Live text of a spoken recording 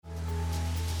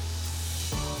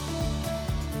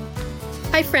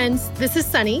Hi, friends. This is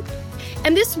Sunny.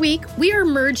 And this week, we are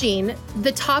merging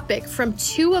the topic from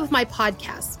two of my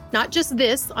podcasts, not just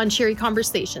this on Sherry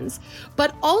Conversations,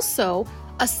 but also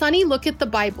a Sunny Look at the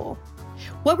Bible.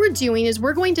 What we're doing is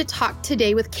we're going to talk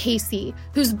today with Casey,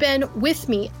 who's been with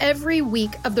me every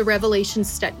week of the Revelation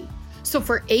study. So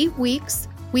for 8 weeks,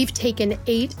 we've taken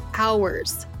 8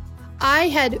 hours. I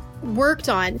had worked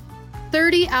on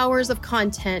 30 hours of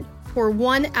content for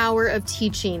 1 hour of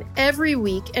teaching every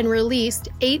week and released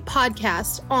 8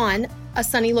 podcasts on a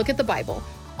Sunny Look at the Bible,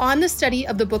 on the study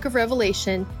of the book of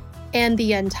Revelation and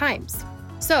the end times.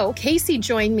 So Casey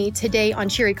joined me today on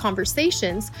Sherry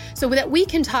Conversations so that we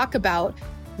can talk about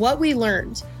what we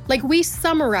learned. Like, we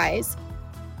summarize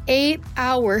 8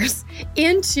 hours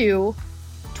into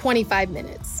 25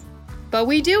 minutes, but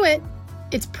we do it.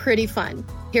 It's pretty fun.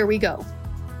 Here we go.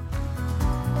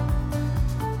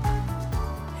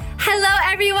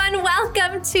 Hello, everyone.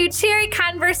 Welcome to Cherry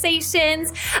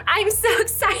Conversations. I'm so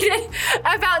excited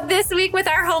about this week with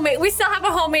our homemade. We still have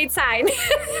a homemade sign.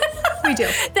 We do.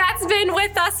 That's been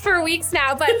with us for weeks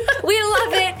now, but we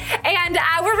love it. And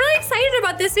we're really excited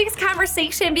about this week's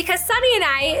conversation because Sunny and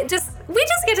I just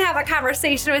get to have a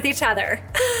conversation with each other.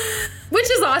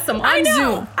 Which is awesome on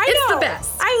Zoom. It's the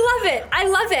best. I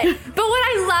love it. But what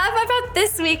I love about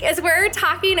this week is we're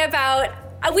talking about,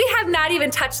 we have not even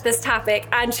touched this topic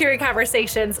on Cheery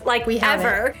Conversations like we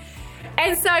ever.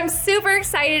 And so I'm super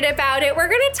excited about it. We're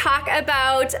going to talk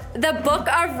about the book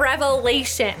of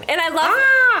Revelation. And I love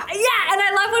and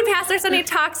I love when Pastor Sunny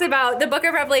talks about the book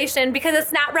of Revelation because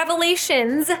it's not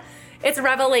Revelations, it's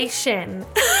Revelation.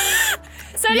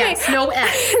 So anyway, yes, no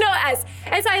S. No S.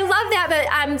 And so I love that,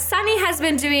 but Sunny has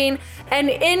been doing an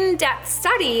in-depth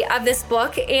study of this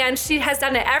book, and she has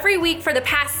done it every week for the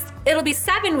past, it'll be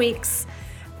 7 weeks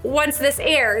once this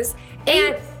airs.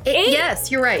 Eight.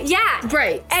 Yes, you're right. Yeah.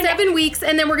 Right. And 7 weeks,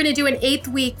 and then we're going to do an 8th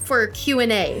week for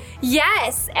Q&A.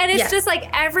 Yes. And it's just like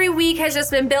every week has just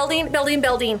been building.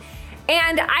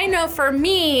 And I know for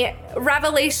me,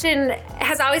 Revelation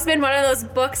has always been one of those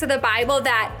books of the Bible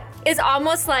that is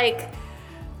almost like,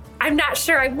 I'm not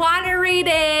sure I want to read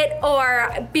it,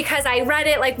 or because I read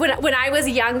it like when I was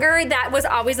younger, that was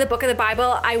always the book of the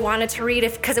Bible I wanted to read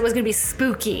because it was going to be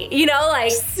spooky,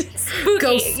 like spooky.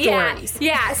 Ghost stories.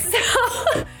 Yeah. So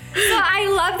I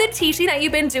love the teaching that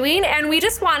you've been doing, and we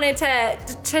just wanted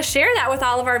to share that with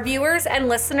all of our viewers and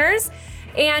listeners,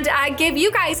 and give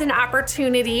you guys an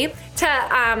opportunity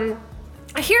to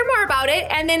hear more about it.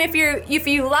 And then if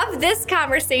you love this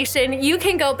conversation, you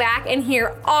can go back and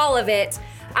hear all of it.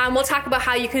 We'll talk about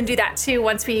how you can do that too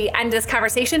once we end this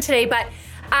conversation today. But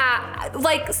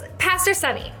like Pastor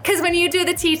Sunny, because when you do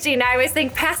the teaching, I always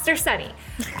think Pastor Sunny.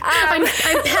 I'm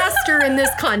pastor in this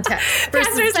context versus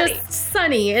Pastor Sunny. Just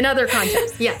Sunny in other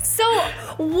contexts. Yes. So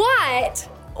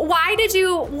why did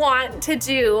you want to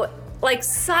do like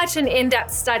such an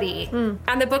in-depth study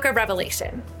on the book of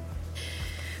Revelation?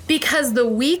 Because the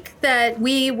week that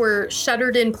we were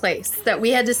shuttered in place, that we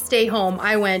had to stay home,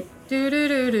 I went,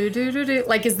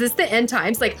 like, is this the end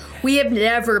times? Like, we have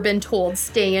never been told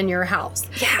stay in your house.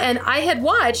 Yeah. And I had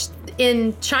watched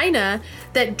in China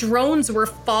that drones were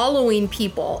following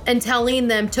people and telling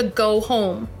them to go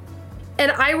home.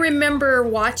 And I remember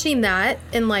watching that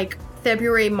in like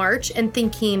February, March and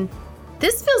thinking,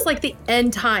 this feels like the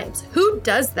end times. Who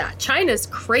does that? China's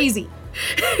crazy.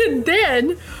 And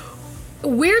then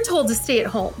we're told to stay at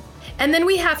home. And then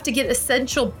we have to get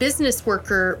essential business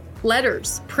worker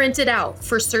letters printed out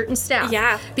for certain staff.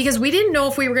 Yeah. Because we didn't know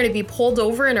if we were going to be pulled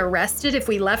over and arrested if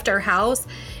we left our house.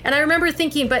 And I remember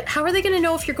thinking, but how are they going to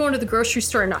know if you're going to the grocery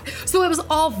store or not? So it was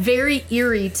all very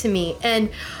eerie to me. And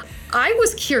I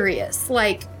was curious,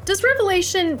 like, does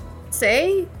Revelation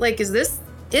say, like, is this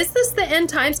the end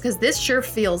times? Because this sure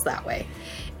feels that way.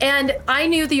 And I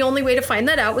knew the only way to find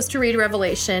that out was to read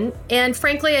Revelation. And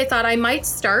frankly, I thought I might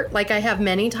start, like I have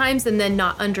many times, and then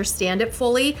not understand it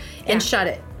fully and shut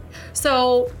it.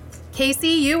 So, Casey,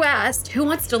 you asked, who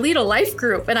wants to lead a life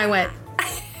group? And I went,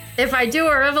 if I do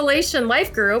a Revelation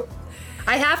life group,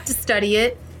 I have to study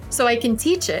it so I can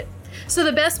teach it. So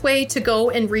the best way to go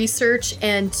and research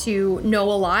and to know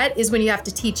a lot is when you have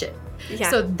to teach it. Yeah.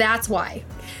 So that's why.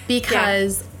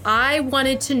 Because I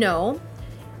wanted to know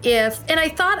and I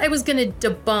thought I was going to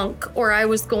debunk, or I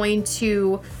was going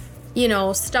to,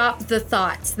 stop the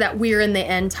thoughts that we're in the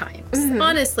end times. Mm-hmm.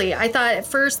 Honestly, I thought at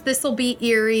first this will be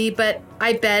eerie, but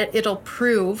I bet it'll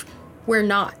prove we're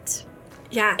not.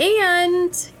 Yeah.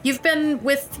 And you've been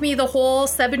with me the whole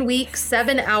 7 weeks,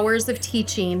 7 hours of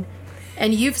teaching,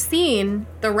 and you've seen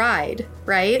the ride,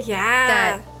 right? Yeah.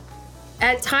 That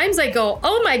at times I go,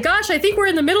 oh my gosh, I think we're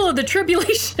in the middle of the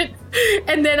tribulation.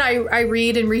 And then I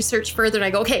read and research further and I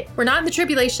go, okay, we're not in the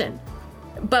tribulation,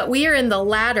 but we are in the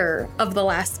latter of the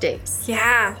last days.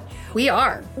 Yeah. We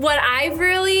are. What I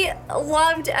really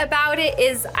loved about it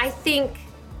is I think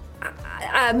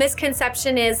a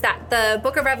misconception is that the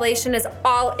book of Revelation is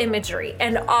all imagery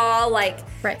and all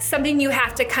something you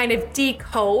have to kind of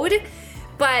decode.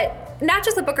 But not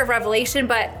just the book of Revelation,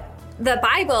 but the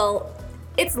Bible,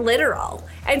 it's literal.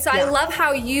 And so I love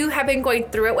how you have been going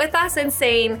through it with us and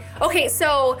saying, okay,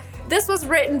 so this was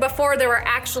written before there were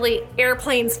actually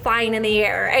airplanes flying in the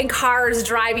air and cars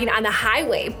driving on the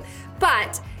highway.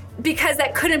 But because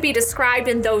that couldn't be described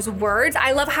in those words,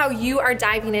 I love how you are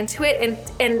diving into it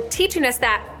and teaching us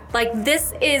that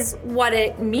this is what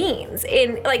it means.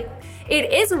 It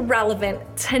is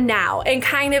relevant to now and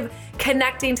kind of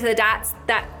connecting to the dots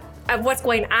of what's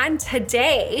going on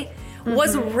today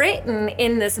was written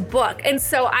in this book. And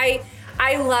so I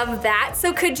love that.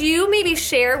 So could you maybe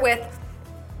share with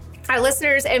our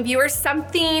listeners and viewers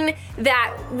something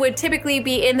that would typically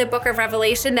be in the book of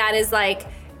Revelation that is like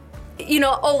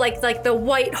the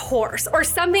white horse, or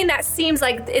something that seems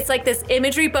like it's like this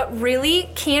imagery, but really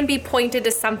can be pointed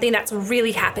to something that's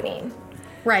really happening?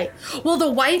 Right. Well,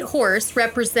 the white horse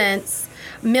represents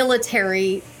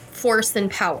military force and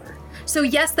power. So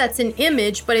yes, that's an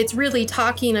image, but it's really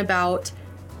talking about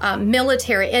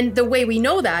military. And the way we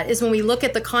know that is when we look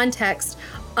at the context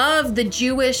of the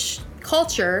Jewish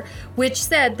culture, which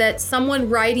said that someone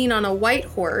riding on a white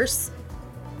horse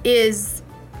is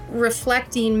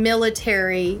reflecting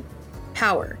military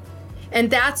power. And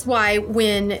that's why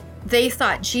when they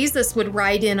thought Jesus would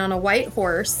ride in on a white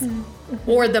horse,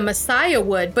 or the Messiah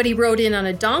would, but he rode in on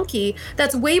a donkey,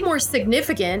 that's way more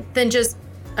significant than just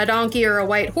a donkey or a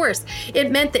white horse.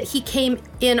 It meant that he came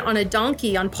in on a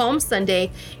donkey on Palm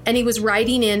Sunday, and he was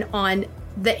riding in on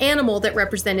the animal that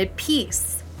represented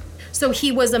peace. So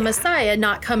he was a Messiah,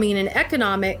 not coming in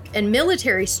economic and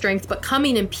military strength, but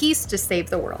coming in peace to save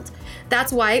the world.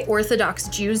 That's why Orthodox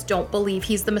Jews don't believe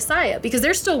he's the Messiah, because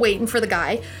they're still waiting for the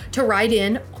guy to ride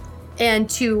in and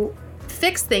to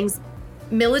fix things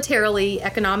militarily,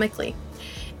 economically.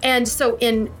 And so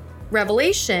in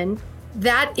Revelation,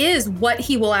 that is what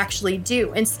he will actually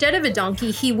do. Instead of a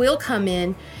donkey, he will come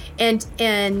in and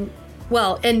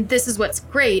this is what's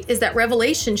great, is that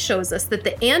Revelation shows us that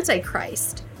the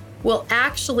Antichrist will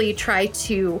actually try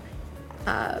to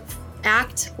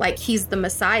act like he's the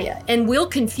Messiah and will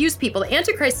confuse people. The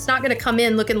Antichrist is not going to come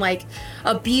in looking like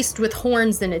a beast with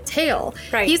horns and a tail.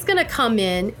 Right. He's going to come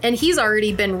in and he's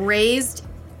already been raised,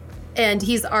 and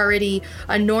he's already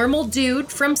a normal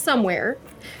dude from somewhere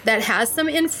that has some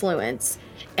influence.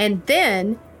 And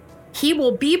then he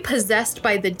will be possessed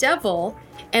by the devil.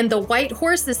 And the white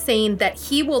horse is saying that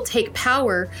he will take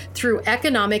power through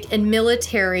economic and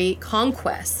military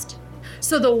conquest.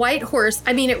 So the white horse,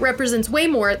 it represents way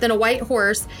more than a white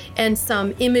horse and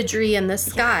some imagery in the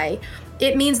sky.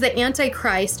 It means that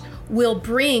Antichrist will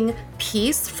bring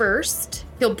peace first.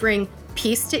 He'll bring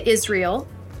peace to Israel,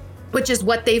 which is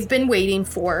what they've been waiting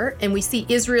for. And we see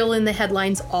Israel in the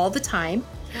headlines all the time.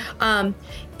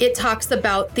 It talks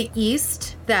about the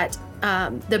East, that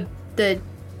the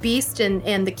beast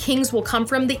and the kings will come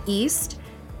from the East.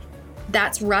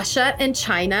 That's Russia and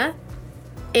China.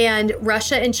 And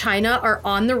Russia and China are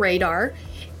on the radar.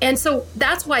 And so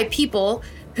that's why people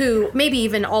who, maybe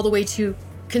even all the way to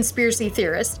conspiracy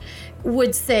theorists,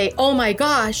 would say, oh my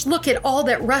gosh, look at all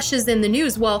that Russia's in the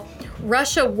news. Well,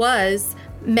 Russia was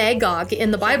Magog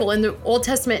in the Bible. In the Old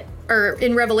Testament, or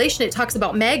in Revelation, it talks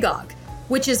about Magog,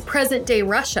 which is present day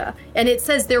Russia. And it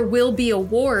says there will be a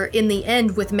war in the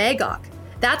end with Magog.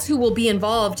 That's who will be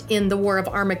involved in the war of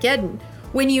Armageddon.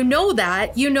 When you know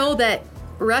that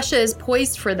Russia is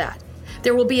poised for that.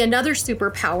 There will be another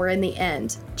superpower in the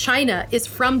end. China is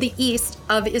from the east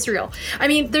of Israel.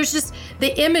 There's just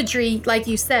the imagery, like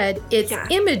you said, it's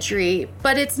imagery,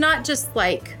 but it's not just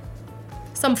like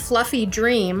some fluffy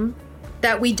dream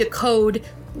that we decode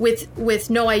with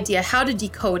no idea how to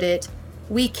decode it.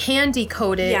 We can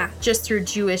decode it just through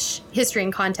Jewish history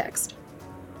and context.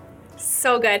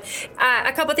 So good.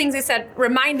 A couple things you said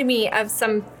reminded me of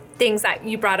some things that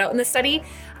you brought out in the study.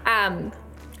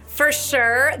 For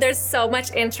sure, there's so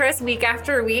much interest week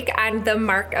after week on the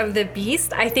mark of the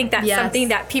beast. I think that's something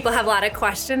that people have a lot of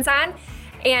questions on.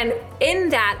 And in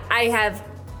that, I have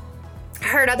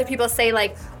heard other people say,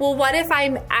 well, what if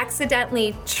I'm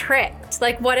accidentally tricked?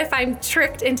 What if I'm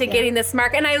tricked into getting this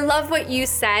mark? And I love what you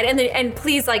said. And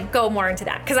please, go more into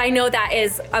that, because I know that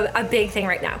is a big thing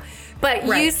right now. But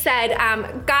you said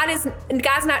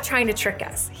God's not trying to trick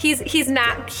us. He's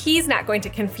not going to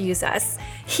confuse us.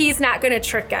 He's not going to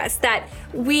trick us. That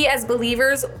we as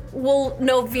believers will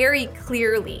know very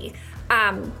clearly.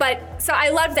 But so I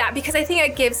love that, because I think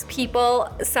it gives people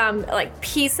some like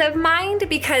peace of mind,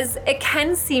 because it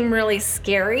can seem really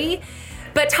scary.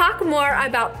 But talk more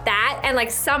about that and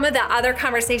like some of the other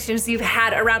conversations you've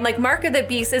had around, like, Mark of the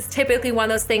Beast is typically one of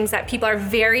those things that people are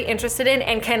very interested in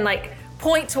and can like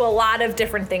point to a lot of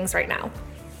different things right now.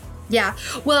 Yeah.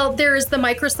 Well, there's the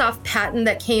Microsoft patent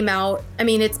that came out. I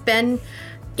mean, it's been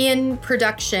in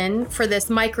production for this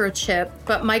microchip,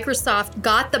 but Microsoft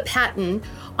got the patent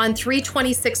on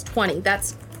 3/26/20.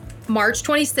 That's March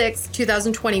 26,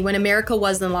 2020, when America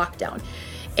was in lockdown.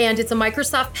 And it's a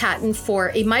Microsoft patent for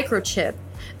a microchip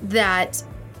that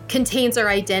contains our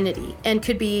identity and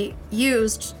could be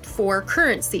used for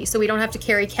currency, so we don't have to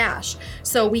carry cash.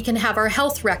 So we can have our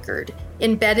health record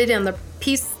embedded in a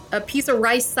piece of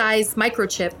rice-sized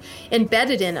microchip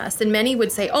embedded in us. And many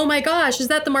would say, "Oh my gosh, is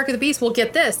that the mark of the beast? We'll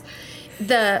get this."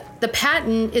 The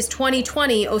patent is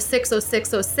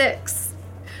 2020-06-06-06.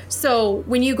 So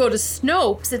when you go to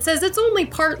Snopes, it says it's only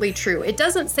partly true. It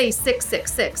doesn't say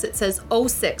 666, it says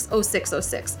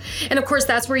 06-06-06. And of course,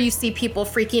 that's where you see people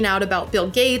freaking out about Bill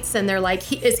Gates, and they're like,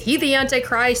 is he the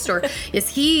Antichrist, or is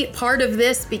he part of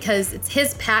this because it's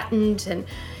his patent, and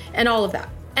all of that.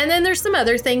 And then there's some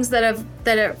other things that have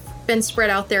been spread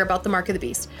out there about the mark of the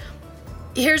beast.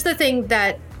 Here's the thing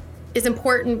that is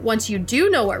important once you do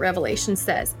know what Revelation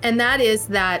says, and that is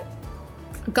that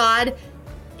God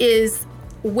is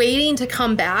waiting to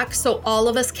come back so all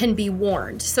of us can be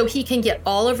warned, so he can get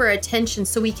all of our attention,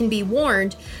 so we can be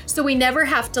warned, so we never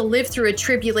have to live through a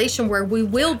tribulation where we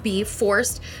will be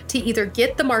forced to either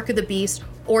get the mark of the beast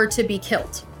or to be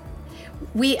killed.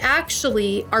 We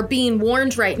actually are being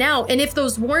warned right now, and if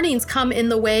those warnings come in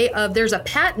the way of there's a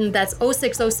patent that's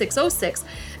 06-06-06,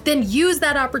 then use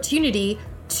that opportunity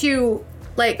to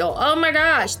like go, oh my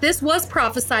gosh, this was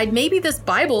prophesied, maybe this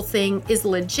Bible thing is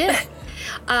legit.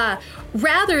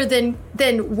 Rather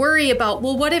than worry about,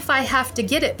 well, what if I have to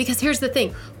get it? Because here's the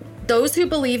thing, those who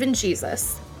believe in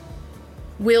Jesus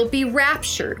will be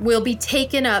raptured, will be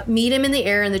taken up, meet him in the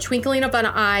air in the twinkling of an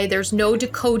eye. There's no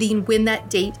decoding when that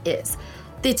date is.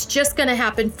 It's just going to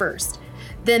happen first.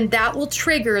 Then that will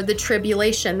trigger the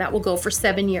tribulation that will go for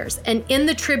 7 years. And in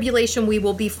the tribulation, we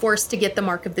will be forced to get the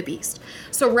mark of the beast.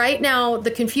 So right now,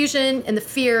 the confusion and the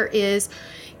fear is,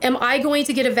 am I going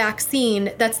to get a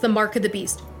vaccine that's the mark of the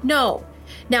beast? No.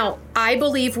 Now, I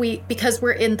believe because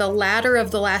we're in the latter of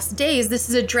the last days, this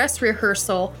is a dress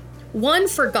rehearsal. 1,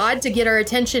 for God to get our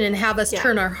attention and have us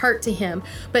turn our heart to him.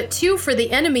 But 2, for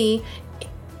the enemy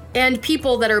and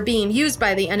people that are being used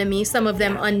by the enemy, some of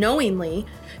them unknowingly,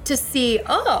 to see,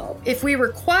 oh, if we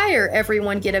require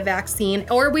everyone get a vaccine,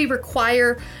 or we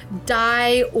require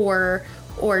dye or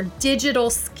digital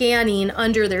scanning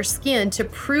under their skin to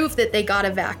prove that they got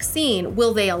a vaccine,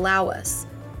 will they allow us?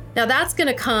 Now that's going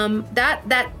to come,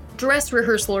 that dress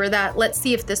rehearsal, or that let's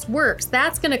see if this works,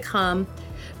 that's going to come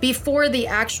before the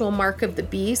actual mark of the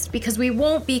beast, because we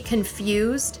won't be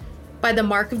confused by the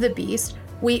mark of the beast.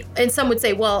 And some would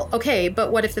say, well, okay,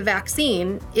 but what if the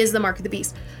vaccine is the mark of the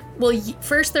beast? Well,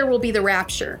 first there will be the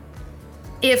rapture.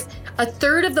 If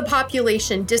 1/3 of the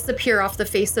population disappear off the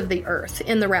face of the earth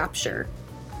in the rapture,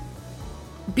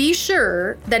 be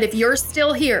sure that if you're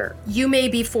still here, you may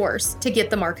be forced to get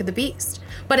the mark of the beast.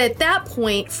 But at that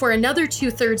point, for another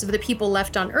 2/3 of the people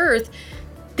left on earth,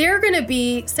 they're going to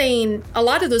be saying, a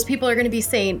lot of those people are going to be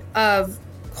saying, of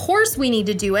course we need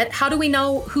to do it. How do we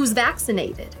know who's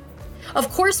vaccinated? Of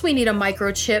course we need a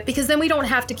microchip, because then we don't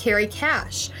have to carry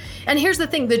cash. And here's the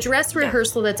thing, the dress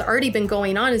rehearsal that's already been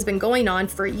going on has been going on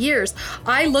for years.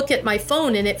 I look at my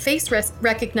phone and it face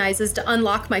recognizes to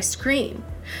unlock my screen.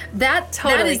 That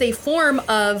is a form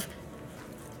of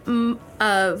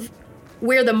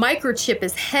where the microchip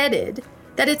is headed,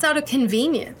 that it's out of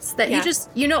convenience, that you just,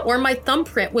 or my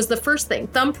thumbprint was the first thing.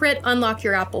 Thumbprint, unlock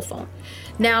your Apple phone.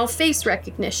 Now face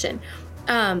recognition.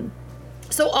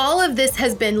 So all of this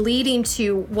has been leading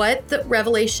to what the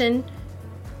Revelation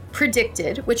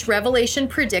predicted,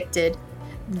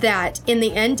 that in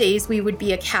the end days, we would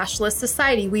be a cashless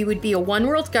society. We would be a one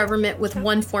world government with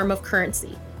one form of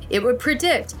currency. It would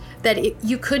predict that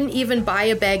you couldn't even buy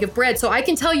a bag of bread. So I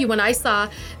can tell you, when I saw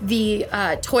the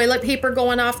toilet paper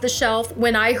going off the shelf,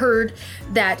 when I heard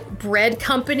that bread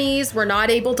companies were not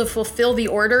able to fulfill the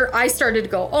order, I started to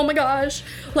go, oh my gosh,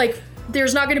 like,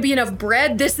 there's not going to be enough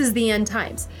bread. This is the end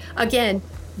times. Again,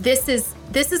 this is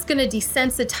going to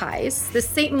desensitize.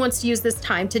 Satan wants to use this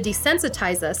time to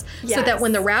desensitize us so that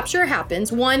when the rapture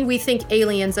happens, one, we think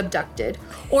aliens abducted,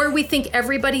 or we think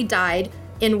everybody died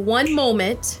in one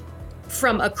moment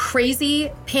from a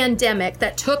crazy pandemic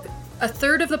that took a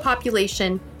third of the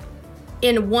population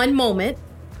in one moment,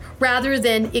 rather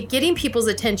than it getting people's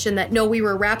attention that, no, we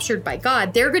were raptured by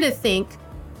God. They're going to think,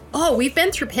 oh, we've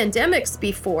been through pandemics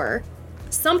before.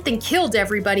 Something killed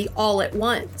everybody all at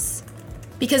once.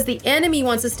 Because the enemy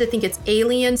wants us to think it's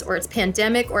aliens or it's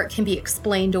pandemic or it can be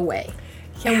explained away.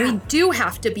 Yeah. And we do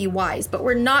have to be wise, but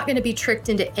we're not going to be tricked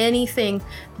into anything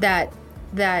that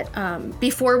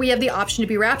before we have the option to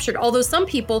be raptured. Although some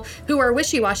people who are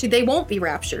wishy-washy, they won't be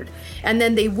raptured. And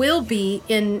then they will be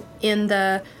in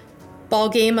the ball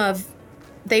game of,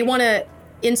 they want to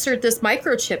insert this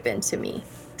microchip into me.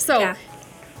 So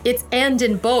it's and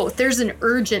in both. There's an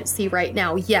urgency right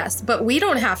now, yes, but we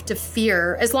don't have to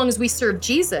fear. As long as we serve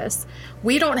Jesus,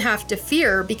 we don't have to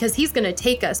fear, because he's going to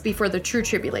take us before the true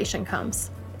tribulation comes.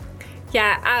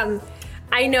 Yeah,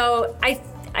 I know.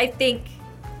 I think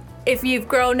if you've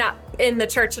grown up in the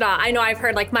church at all, I know I've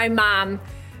heard, like, my mom,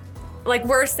 like,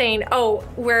 we're saying, oh,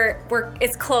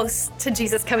 it's close to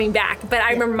Jesus coming back. But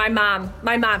I remember my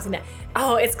mom's in that.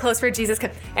 Oh, it's close for Jesus.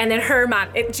 And then her mom,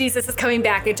 Jesus is coming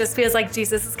back. It just feels like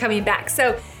Jesus is coming back.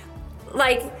 So,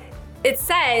 like, it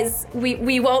says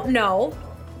we won't know,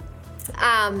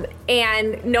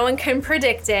 and no one can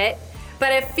predict it.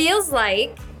 But it feels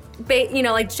like,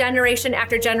 like generation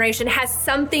after generation has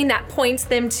something that points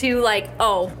them to, like,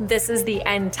 oh, this is the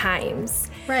end times.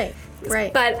 Right.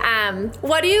 Right. But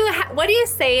what do you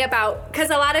say about, because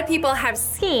a lot of people have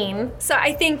seen, so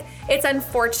I think it's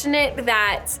unfortunate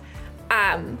that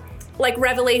like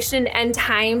Revelation end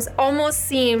times almost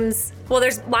seems, well,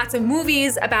 there's lots of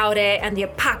movies about it and the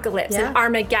apocalypse and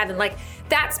Armageddon, like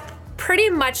that's pretty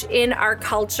much in our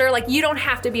culture. Like, you don't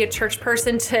have to be a church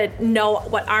person to know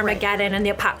what Armageddon and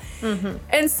the apocalypse. Mm-hmm.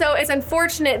 And so it's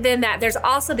unfortunate then that there's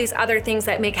also these other things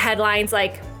that make headlines,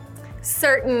 like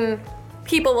certain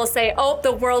people will say, oh,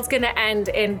 the world's going to end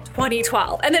in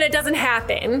 2012, and then it doesn't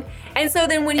happen. And so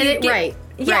then when you get, right.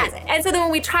 And so then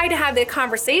when we try to have the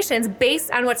conversations based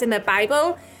on what's in the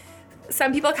Bible,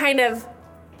 some people kind of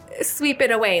sweep it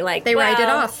away, like they write it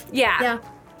off. Yeah.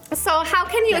 So how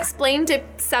can you explain to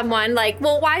someone, like,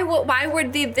 well, why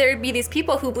would there be these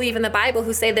people who believe in the Bible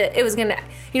who say that it was going to,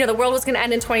 the world was going to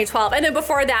end in 2012, and then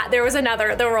before that there was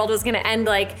the world was going to end,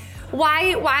 like,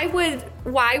 why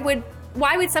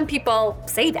would some people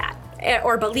say that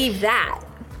or believe that?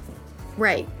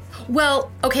 Right.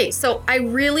 Well, okay, so I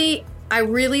really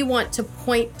want to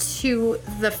point to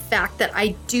the fact that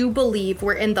I do believe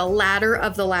we're in the latter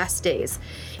of the last days,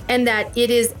 and that it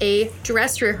is a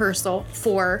dress rehearsal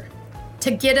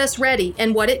to get us ready.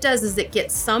 And what it does is it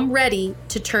gets some ready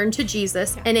to turn to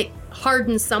Jesus, and it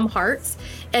hardens some hearts,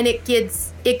 and it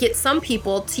gets some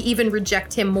people to even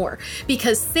reject him more,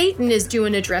 because Satan is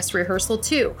doing a dress rehearsal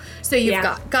too. So you've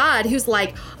got God, who's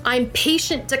like, I'm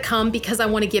patient to come because I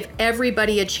want to give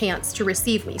everybody a chance to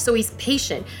receive me. So he's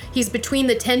patient. He's between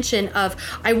the tension of,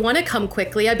 I want to come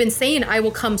quickly. I've been saying I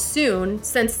will come soon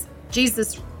since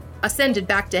Jesus ascended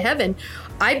back to heaven.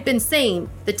 I've been saying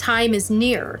the time is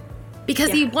near,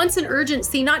 because he wants an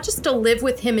urgency, not just to live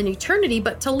with him in eternity,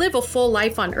 but to live a full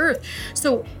life on earth.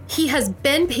 So he has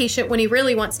been patient when he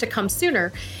really wants to come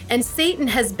sooner. And Satan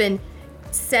has been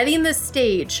setting the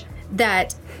stage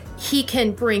that he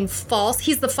can bring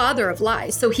he's the father of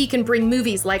lies. So he can bring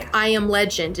movies like I Am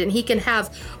Legend, and he can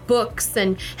have books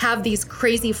and have these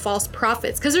crazy false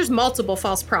prophets, because there's multiple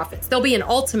false prophets. There'll be an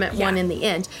ultimate one in the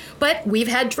end. But we've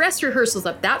had dress rehearsals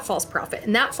of that false prophet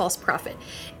and that false prophet.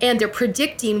 And they're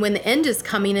predicting when the end is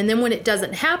coming. And then when it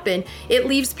doesn't happen, it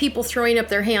leaves people throwing up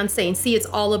their hands saying, see, it's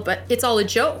all a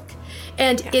joke.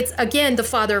 And it's, again, the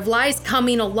father of lies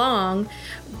coming along,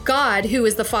 God, who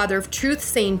is the father of truth,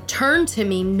 saying, turn to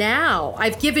me now.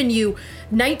 I've given you,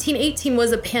 1918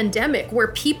 was a pandemic where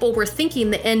people were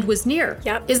thinking the end was near.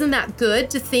 Yep. Isn't that good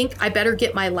to think I better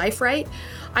get my life right?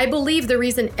 I believe the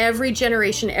reason every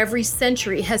generation, every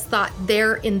century has thought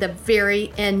they're in the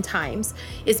very end times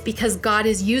is because God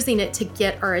is using it to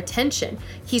get our attention.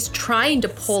 He's trying to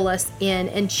pull us in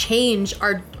and change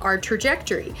our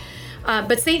trajectory.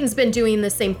 But Satan's been doing the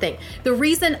same thing. The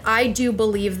reason I do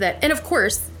believe that, and of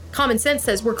course, common sense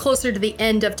says we're closer to the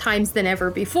end of times than ever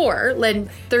before.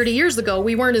 30 years ago,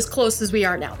 we weren't as close as we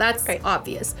are now. That's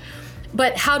obvious.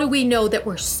 But how do we know that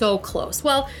we're so close?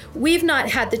 Well, we've not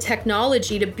had the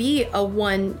technology to be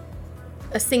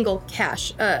a single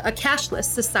cashless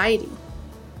society.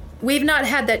 We've not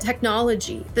had that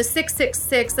technology. The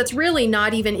 666, that's really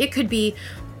not even, it could be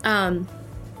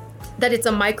that it's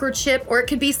a microchip, or it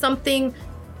could be something,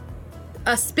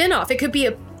 a spin-off. It could be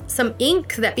some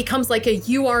ink that becomes like a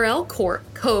URL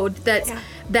code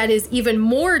that is even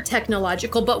more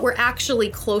technological, but we're actually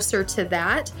closer to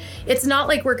that. It's not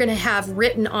like we're going to have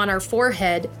written on our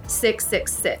forehead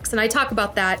 666. And I talk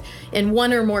about that in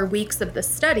one or more weeks of the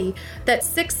study, that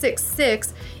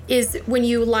 666 is when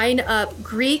you line up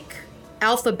Greek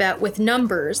alphabet with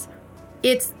numbers.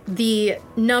 It's the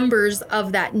numbers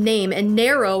of that name. And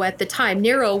Nero at the time,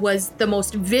 Nero was the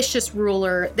most vicious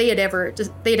ruler they'd ever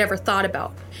thought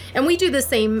about. And we do the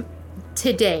same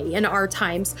today in our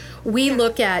times. We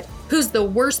look at who's the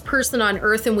worst person on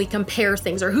earth and we compare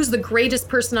things, or who's the greatest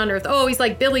person on earth. Oh, he's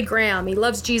like Billy Graham. He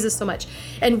loves Jesus so much.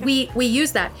 And we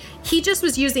use that. He just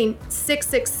was using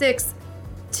 666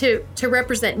 to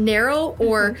represent Nero,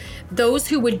 or those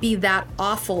who would be that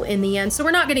awful in the end. So we're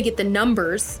not going to get the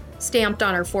numbers stamped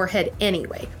on our forehead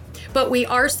anyway. But we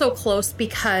are so close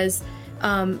because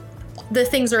the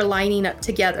things are lining up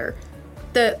together.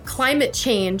 The climate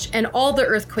change and all the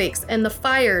earthquakes and the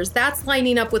fires, that's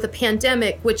lining up with a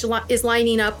pandemic, which is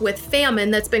lining up with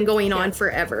famine that's been going on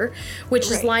forever, which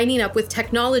is lining up with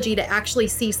technology to actually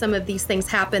see some of these things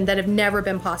happen that have never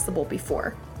been possible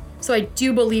before. So I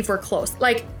do believe we're close.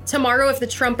 Like tomorrow, if the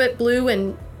trumpet blew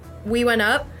and we went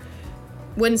up,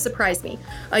 wouldn't surprise me.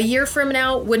 A year from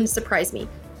now, wouldn't surprise me.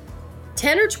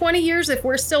 10 or 20 years, if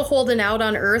we're still holding out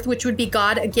on earth, which would be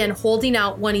God, again, holding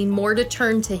out, wanting more to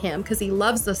turn to him because he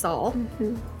loves us all,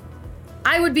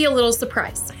 I would be a little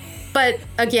surprised. But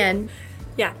again,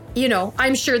 you know,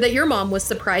 I'm sure that your mom was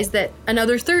surprised that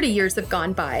another 30 years have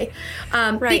gone by.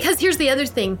 Because here's the other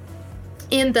thing.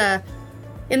 In the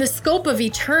scope of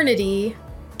eternity,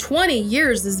 20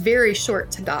 years is very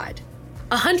short to God.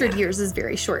 100 years is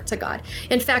very short to God.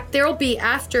 In fact, there'll be,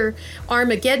 after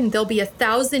Armageddon, there'll be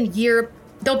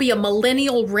there'll be a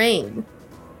millennial reign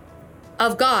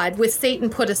of God with Satan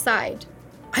put aside.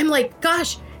 I'm like,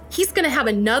 gosh, he's going to have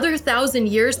another 1,000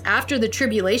 years after the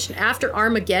tribulation, after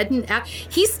Armageddon.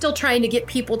 He's still trying to get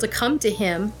people to come to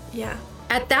him. Yeah.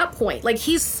 At that point, like,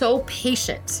 he's so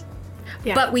patient.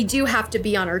 Yeah. But we do have to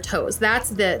be on our toes. That's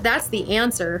the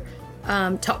answer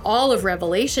to all of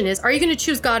Revelation is, are you going to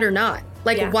choose God or not?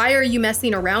 Like, why are you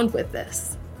messing around with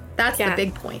this? That's the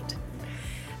big point.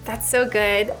 That's so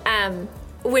good.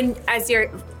 As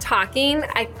you're talking,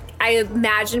 I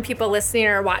imagine people listening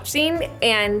or watching,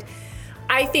 and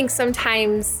I think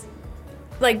sometimes,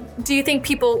 like, do you think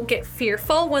people get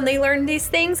fearful when they learn these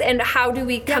things? And how do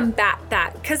we combat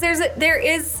that? Because there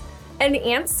is an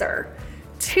answer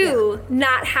to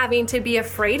not having to be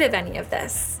afraid of any of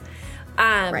this.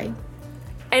 Right.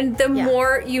 And the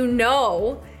more you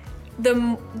know,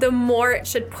 the more it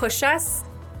should push us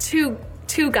to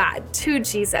God, to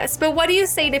Jesus. But what do you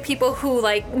say to people who,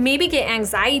 like, maybe get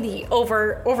anxiety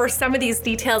over some of these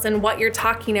details and what you're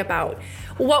talking about?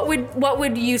 What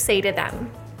would you say to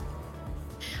them?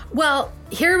 Well,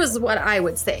 here was what I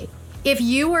would say. If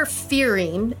you are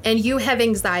fearing and you have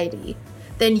anxiety,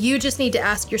 then you just need to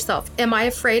ask yourself, am I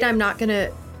afraid I'm not going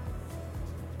to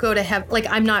go to heaven? Like,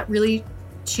 I'm not really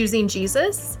choosing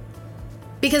Jesus?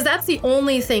 Because that's the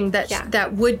only thing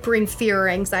that would bring fear or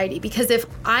anxiety. Because if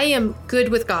I am good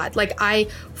with God, like, I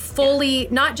fully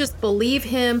not just believe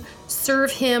him,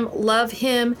 serve him, love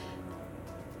him,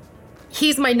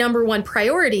 he's my number one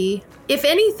priority. If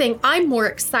anything, I'm more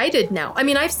excited now. I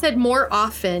mean, I've said more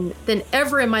often than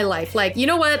ever in my life, like, you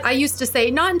know what? I used to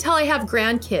say, not until I have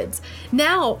grandkids.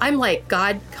 Now I'm like,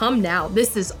 God, come now.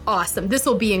 This is awesome. This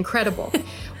will be incredible.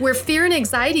 Where fear and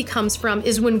anxiety comes from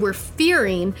is when we're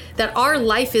fearing that our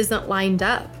life isn't lined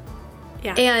up.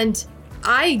 Yeah. And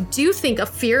I do think a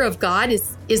fear of God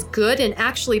is good. And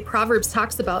actually, Proverbs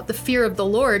talks about the fear of the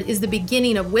Lord is the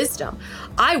beginning of wisdom.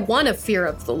 I want a fear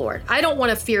of the Lord. I don't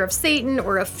want a fear of Satan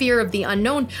or a fear of the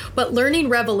unknown. But learning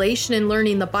Revelation and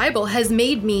learning the Bible has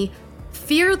made me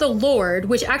fear the Lord,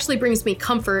 which actually brings me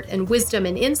comfort and wisdom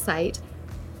and insight.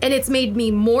 And it's made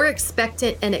me more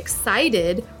expectant and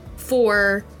excited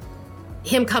for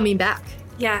him coming back.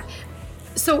 Yeah.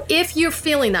 So if you're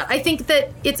feeling that, I think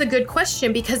that it's a good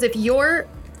question, because if you're,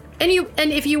 and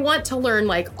if you want to learn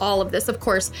like all of this, of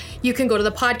course, you can go to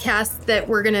the podcast that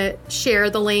we're going to share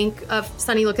the link of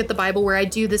Sunny Look at the Bible, where I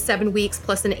do the 7 weeks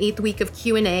plus an 8th week of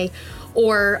Q&A,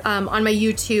 or on my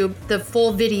YouTube, the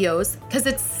full videos, because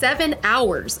it's 7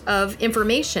 hours of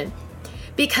information.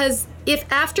 Because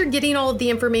if after getting all of the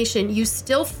information, you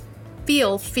still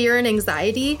feel fear and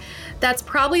anxiety, that's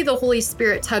probably the Holy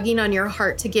Spirit tugging on your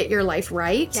heart to get your life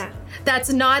right. Yeah.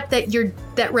 That's not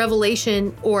that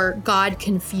Revelation or God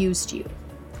confused you.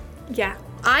 Yeah.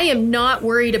 I am not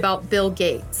worried about Bill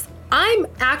Gates. I'm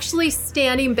actually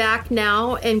standing back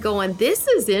now and going, this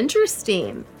is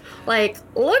interesting. Like,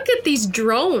 look at these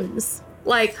drones.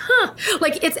 Like,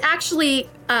 like it's actually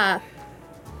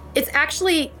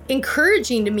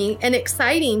encouraging to me and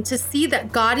exciting to see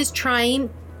that God is trying,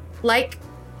 like,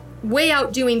 way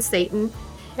outdoing Satan,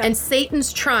 and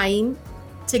Satan's trying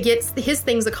to get his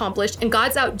things accomplished, and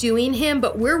God's outdoing him,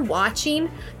 but we're watching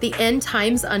the end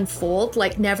times unfold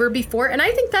like never before. And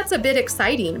I think that's a bit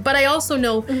exciting. But I also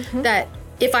know that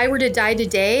if I were to die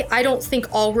today, I don't think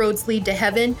all roads lead to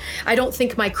heaven. I don't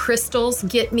think my crystals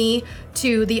get me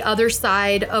to the other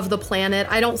side of the planet.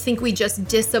 I don't think we just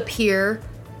disappear.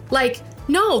 Like,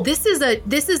 no, this is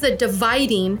a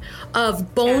dividing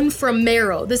of bone from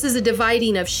marrow. This is a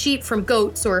dividing of sheep from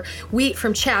goats or wheat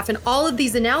from chaff. And all of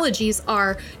these analogies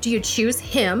are, do you choose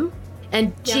him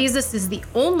and Jesus is the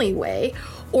only way,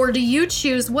 or do you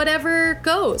choose whatever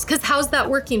goes? Because how's that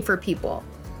working for people?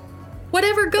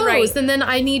 Whatever goes. Right. And then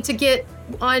I need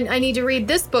to read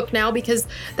this book now because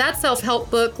that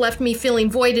self-help book left me feeling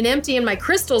void and empty, and my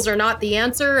crystals are not the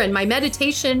answer, and my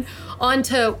meditation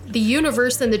onto the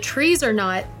universe and the trees are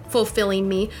not fulfilling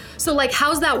me. So, like,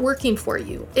 how's that working for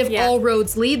you if all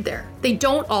roads lead there? They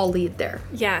don't all lead there.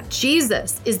 Yeah.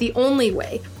 Jesus is the only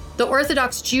way. The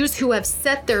Orthodox Jews who have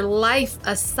set their life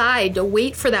aside to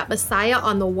wait for that Messiah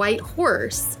on the white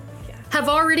horse have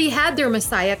already had their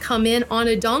Messiah come in on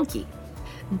a donkey.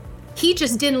 He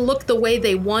just didn't look the way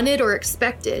they wanted or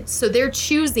expected. So they're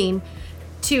choosing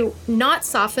to not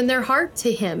soften their heart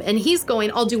to him. And he's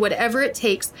going, I'll do whatever it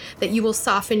takes that you will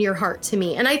soften your heart to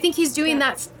me. And I think he's doing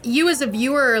that. You as a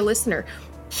viewer or a listener,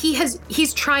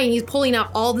 he's trying, he's pulling out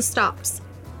all the stops.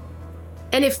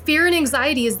 And if fear and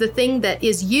anxiety is the thing that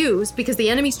is used, because the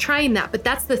enemy's trying that, but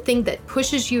that's the thing that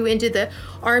pushes you into the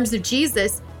arms of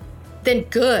Jesus, then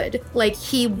good. Like,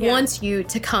 he wants you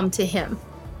to come to him.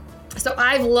 So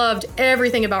I've loved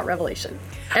everything about Revelation.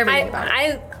 Everything about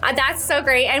it. That's so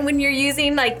great. And when you're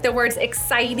using like the words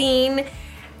exciting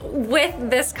with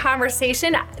this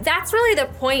conversation, that's really the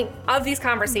point of these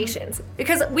conversations.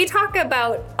 Because we talk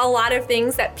about a lot of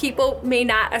things that people may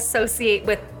not associate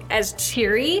with as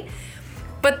cheery,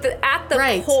 but at the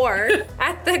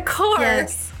core,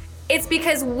 it's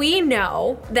because we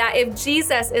know that if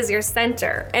Jesus is your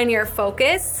center and your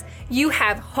focus, you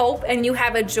have hope and you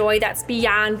have a joy that's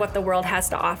beyond what the world has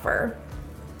to offer.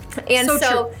 And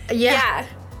so yeah.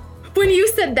 When you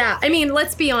said that, I mean,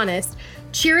 let's be honest.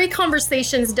 Cheery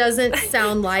conversations doesn't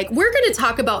sound like, we're going to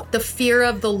talk about the fear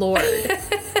of the Lord.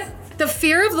 The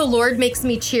fear of the Lord makes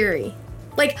me cheery.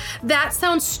 Like, that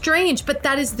sounds strange, but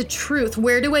that is the truth.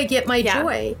 Where do I get my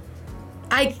joy?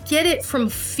 I get it from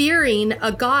fearing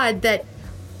a God that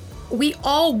we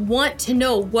all want to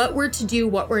know what we're to do,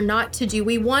 what we're not to do.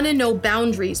 We want to know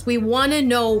boundaries. We want to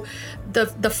know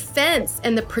the fence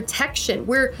and the protection.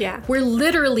 We're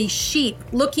literally sheep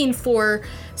looking for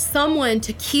someone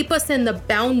to keep us in the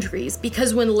boundaries,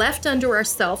 because when left unto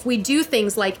ourselves, we do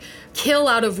things like kill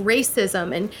out of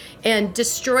racism and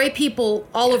destroy people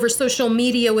all over social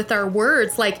media with our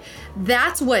words. Like,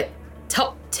 that's what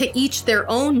to each their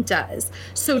own does.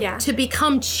 So to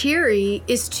become cheery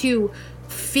is to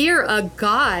fear a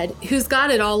God who's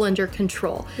got it all under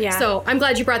control. Yeah. So I'm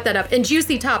glad you brought that up. And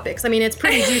juicy topics. I mean, it's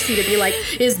pretty juicy to be like,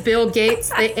 is Bill Gates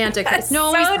the Antichrist?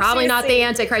 No, he's probably not the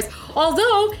Antichrist.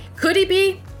 Although, could he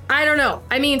be? I don't know.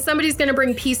 I mean, somebody's going to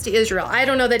bring peace to Israel. I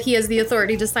don't know that he has the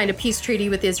authority to sign a peace treaty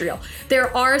with Israel.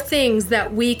 There are things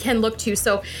that we can look to.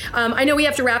 So I know we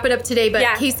have to wrap it up today,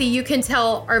 but Casey, you can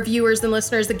tell our viewers and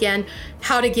listeners again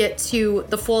how to get to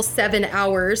the full 7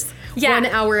 hours, 1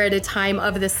 hour at a time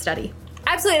of this study.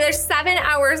 Absolutely. There's 7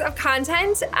 hours of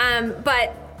content,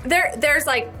 but there's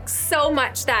like so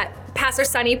much that Pastor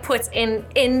Sunny puts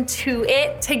into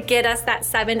it to get us that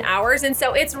 7 hours. And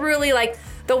so it's really like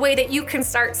the way that you can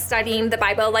start studying the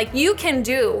Bible. Like, you can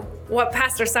do what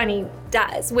Pastor Sunny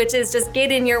does, which is just get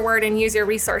in your word and use your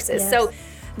resources. Yes. So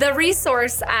the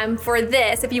resource for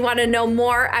this, if you want to know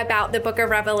more about the book of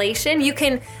Revelation, you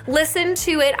can listen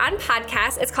to it on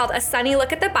podcast. It's called A Sunny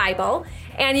Look at the Bible.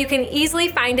 And you can easily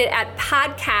find it at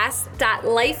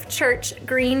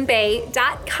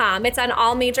podcast.lifechurchgreenbay.com. It's on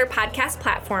all major podcast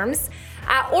platforms.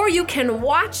 Or you can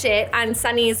watch it on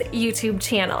Sunny's YouTube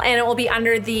channel, and it will be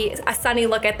under the A Sunny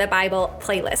Look at the Bible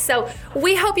playlist. So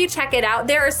we hope you check it out.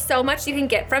 There is so much you can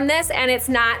get from this, and it's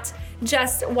not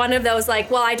just one of those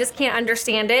like, well, I just can't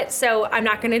understand it, so I'm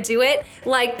not going to do it.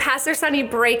 Like, Pastor Sunny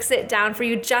breaks it down for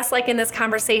you, just like in this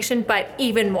conversation, but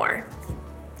even more.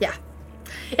 Yeah.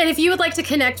 And if you would like to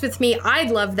connect with me,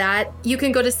 I'd love that. You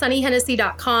can go to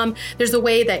sunnyhennessy.com. There's a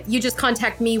way that you just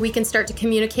contact me. We can start to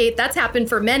communicate. That's happened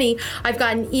for many. I've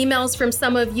gotten emails from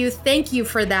some of you. Thank you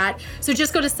for that. So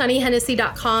just go to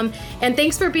sunnyhennessy.com. And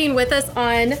thanks for being with us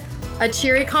on A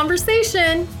Cheery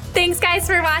Conversation. Thanks, guys,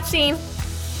 for watching.